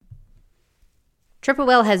Triple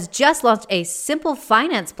Whale has just launched a simple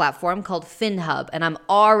finance platform called FinHub, and I'm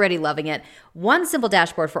already loving it. One simple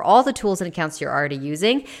dashboard for all the tools and accounts you're already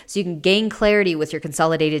using, so you can gain clarity with your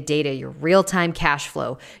consolidated data, your real-time cash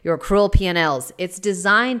flow, your accrual P&Ls. It's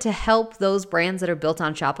designed to help those brands that are built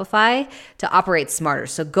on Shopify to operate smarter.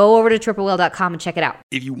 So go over to triplewhale.com and check it out.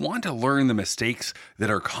 If you want to learn the mistakes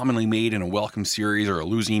that are commonly made in a welcome series or a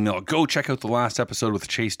losing email, go check out the last episode with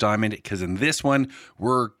Chase Diamond, because in this one,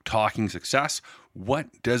 we're talking success.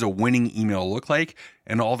 What does a winning email look like,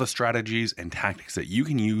 and all the strategies and tactics that you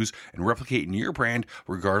can use and replicate in your brand,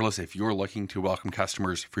 regardless if you're looking to welcome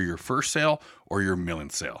customers for your first sale or your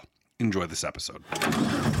millionth sale. Enjoy this episode.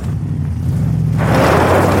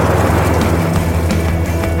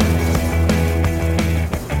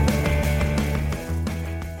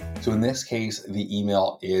 So in this case, the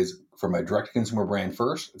email is from a direct-to-consumer brand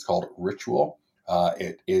first. It's called Ritual.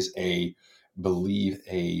 It is a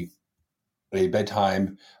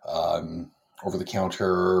bedtime,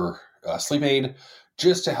 over-the-counter sleep aid,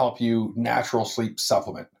 just to help you natural sleep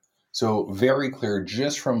supplement. So very clear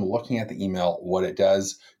just from looking at the email what it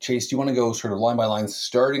does. Chase, do you want to go sort of line by line,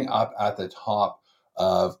 starting up at the top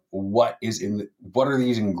of what are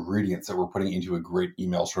these ingredients that we're putting into a great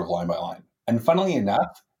email, sort of line by line? And funnily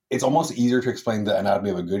enough, it's almost easier to explain the anatomy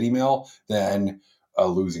of a good email than a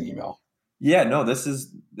losing email. Yeah, no, this is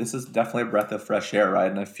definitely a breath of fresh air, right?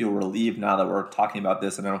 And I feel relieved now that we're talking about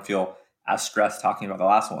this, and I don't feel as stressed talking about the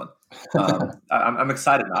last one. I'm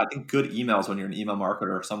excited now. I think good emails, when you're an email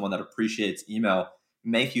marketer or someone that appreciates email,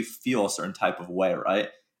 make you feel a certain type of way, right?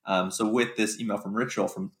 So with this email from Ritual,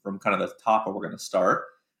 from kind of the top where we're going to start,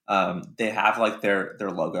 they have like their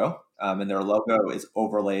logo, and their logo is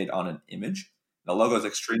overlaid on an image. The logo is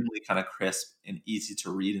extremely kind of crisp and easy to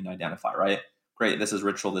read and identify, right? Great, this is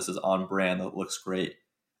Ritual, this is on brand, that looks great.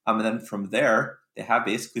 And then from there, they have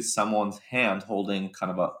basically someone's hand holding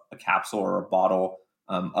kind of a capsule or a bottle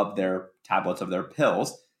of their tablets, of their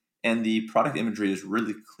pills. And the product imagery is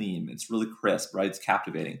really clean. It's really crisp, right? It's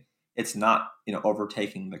captivating. It's not,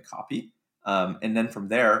 overtaking the copy. And then from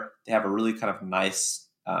there, they have a really kind of nice,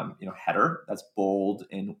 header that's bold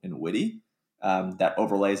and witty, that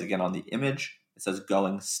overlays again on the image. It says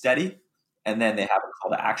 "Going Steady." And then they have a call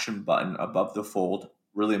to action button above the fold,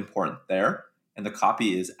 really important there. And the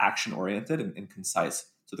copy is action oriented and concise.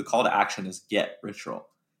 So the call to action is "Get Ritual."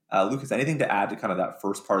 Lucas, anything to add to kind of that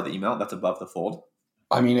first part of the email that's above the fold?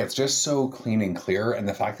 I mean, it's just so clean and clear. And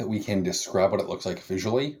the fact that we can describe what it looks like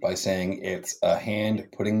visually by saying it's a hand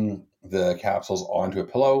putting the capsules onto a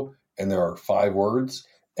pillow, and there are 5 words.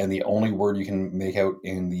 And the only word you can make out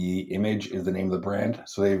in the image is the name of the brand.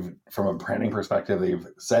 So from a branding perspective, they've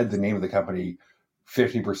said the name of the company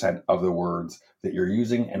 50% of the words that you're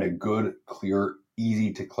using, and a good, clear,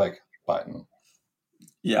 easy to click button.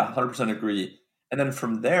 Yeah, 100% agree. And then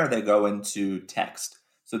from there, they go into text.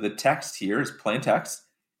 So the text here is plain text.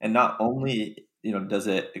 And not only, does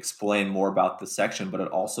it explain more about the section, but it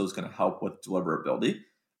also is going to help with deliverability.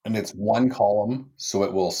 And it's one column, so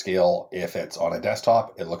it will scale. If it's on a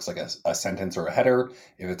desktop, it looks like a sentence or a header.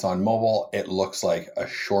 If it's on mobile, it looks like a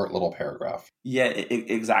short little paragraph. Yeah,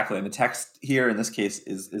 exactly. And the text here in this case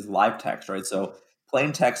is live text, right? So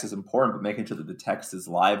plain text is important, but making sure that the text is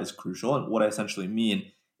live is crucial. And what I essentially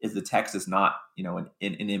mean is the text is not, an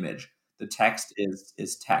image. The text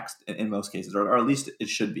is text in most cases, or at least it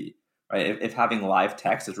should be, right? If having live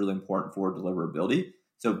text is really important for deliverability.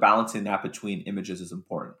 So balancing that between images is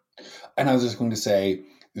important. And I was just going to say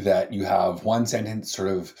that you have one sentence sort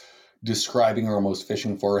of describing or almost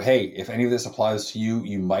fishing for, hey, if any of this applies to you,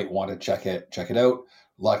 you might want to check it out.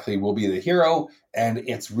 Luckily, we'll be the hero. And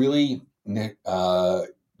it's really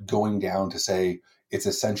going down to say it's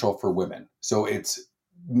essential for women. So it's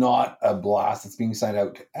not a blast that's being sent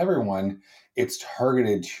out to everyone. It's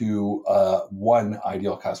targeted to one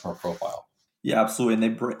ideal customer profile. Yeah, absolutely.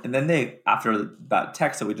 And then they, after that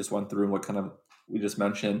text that we just went through and what kind of we just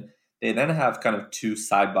mentioned, they then have kind of 2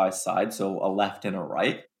 side by side, so a left and a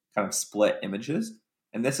right, kind of split images.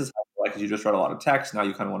 And this is because you just read a lot of text. Now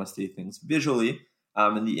you kind of want to see things visually,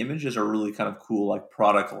 and the images are really kind of cool, like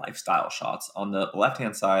product lifestyle shots. On the left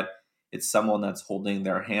hand side, it's someone that's holding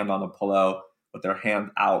their hand on a pillow with their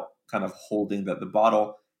hand out, kind of holding the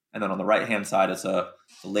bottle. And then on the right hand side is a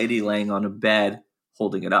lady laying on a bed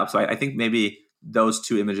holding it up. So I think maybe those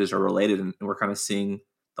 2 images are related, and we're kind of seeing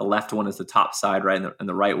the left one is the top side, right? And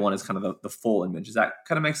the right one is kind of the full image. Does that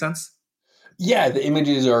kind of make sense? Yeah, the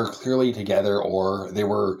images are clearly together, or they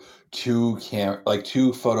were 2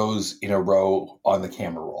 photos in a row on the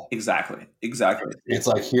camera roll. Exactly. It's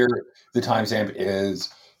like here, the timestamp is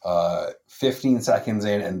 15 seconds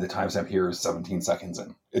in, and the timestamp here is 17 seconds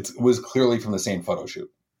in. It was clearly from the same photo shoot.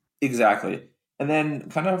 Exactly. And then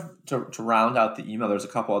kind of to round out the email, there's a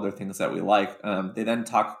couple other things that we like. They then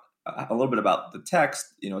talk a little bit about the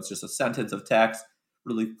text. It's just a sentence of text,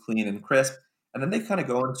 really clean and crisp. And then they kind of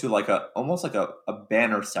go into like almost like a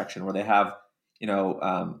banner section where they have,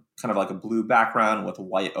 kind of like a blue background with a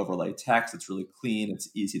white overlay text. It's really clean. It's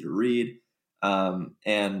easy to read.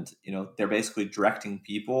 And they're basically directing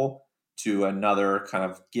people to another kind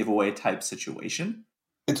of giveaway type situation.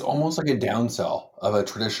 It's almost like a downsell of a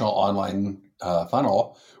traditional online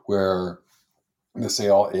funnel where the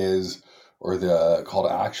sale is, or the call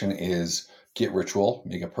to action is, get ritual,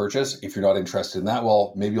 make a purchase. If you're not interested in that,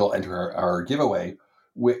 well, maybe you'll enter our giveaway,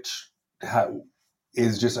 which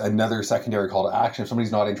is just another secondary call to action if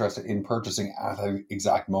somebody's not interested in purchasing at the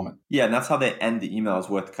exact moment. Yeah, and that's how they end the emails,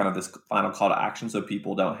 with kind of this final call to action, so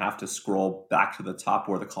people don't have to scroll back to the top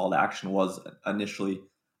where the call to action was initially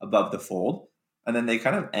above the fold. And then they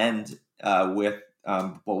kind of end with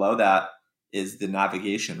below that is the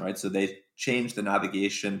navigation, right? So they change the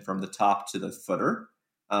navigation from the top to the footer.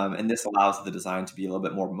 And this allows the design to be a little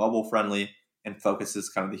bit more mobile friendly and focuses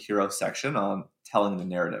kind of the hero section on telling the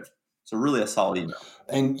narrative. So really a solid email.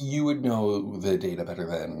 And you would know the data better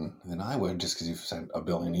than I would, just because you've sent a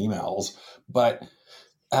billion emails. But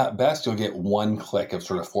at best, you'll get one click of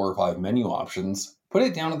sort of 4 or 5 menu options. Put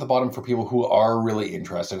it down at the bottom for people who are really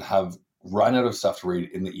interested, have run out of stuff to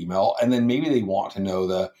read in the email, and then maybe they want to know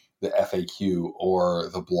the FAQ or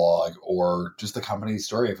the blog or just the company's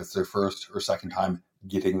story if it's their first or second time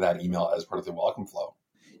getting that email as part of the welcome flow.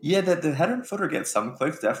 Yeah, the header and footer gets some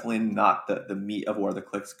clicks, definitely not the meat of where the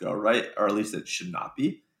clicks go, right? Or at least it should not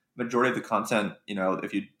be. Majority of the content,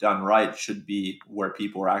 if you've done right, should be where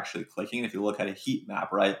people are actually clicking. If you look at a heat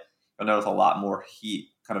map, right, you'll notice a lot more heat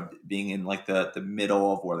kind of being in like the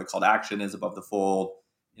middle of where the call to action is above the fold,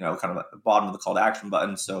 kind of at the bottom of the call to action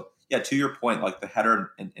button. So yeah, to your point, like the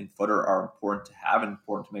header and footer are important to have and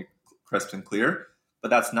important to make crisp and clear, but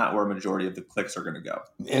that's not where a majority of the clicks are going to go.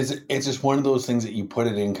 It's just one of those things that you put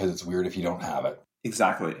it in because it's weird if you don't have it.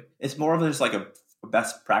 Exactly. It's more of just like a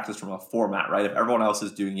best practice from a format, right? If everyone else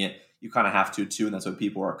is doing it, you kind of have to too, and that's what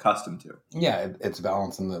people are accustomed to. Yeah, it's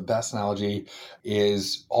balance. And the best analogy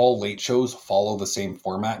is all late shows follow the same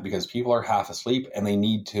format because people are half asleep and they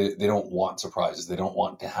don't want surprises. They don't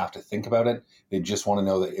want to have to think about it. They just want to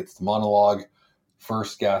know that it's the monologue,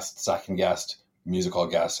 first guest, second guest, musical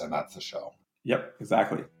guest, and that's the show. Yep,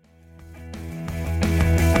 exactly.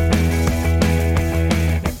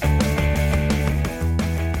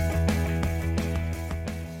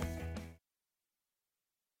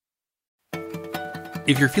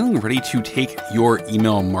 If you're feeling ready to take your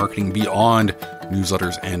email marketing beyond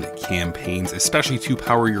newsletters and campaigns, especially to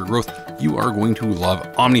power your growth, you are going to love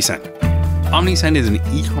Omnisend. Omnisend is an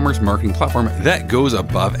e-commerce marketing platform that goes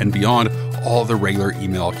above and beyond all the regular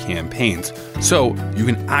email campaigns. So you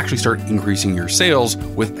can actually start increasing your sales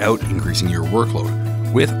without increasing your workload.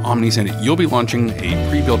 With Omnisend, you'll be launching a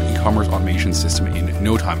pre-built e-commerce automation system in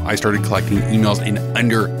no time. I started collecting emails in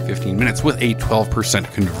under 15 minutes with a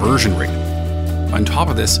 12% conversion rate. On top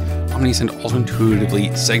of this, Omnisend also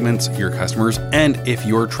intuitively segments your customers, and if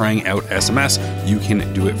you're trying out SMS, you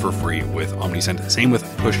can do it for free with Omnisend. Same with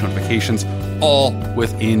push notifications, all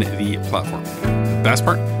within the platform. The best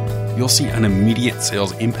part? You'll see an immediate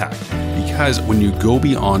sales impact because when you go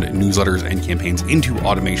beyond newsletters and campaigns into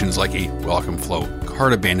automations like a welcome flow,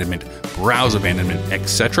 cart abandonment, browse abandonment,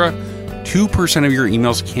 etc., 2% of your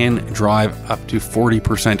emails can drive up to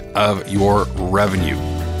 40% of your revenue.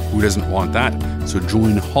 Who doesn't want that? So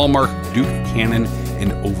join Hallmark, Duke Cannon,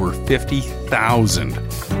 and over 50,000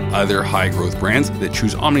 other high growth brands that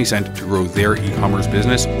choose Omnisend to grow their e-commerce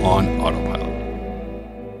business on autopilot.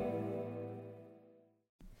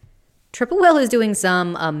 Triple Whale is doing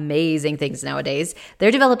some amazing things nowadays.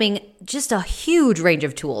 They're developing just a huge range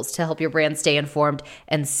of tools to help your brand stay informed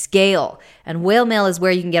and scale. And Whale Mail is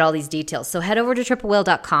where you can get all these details. So head over to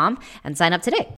triplewhale.com and sign up today.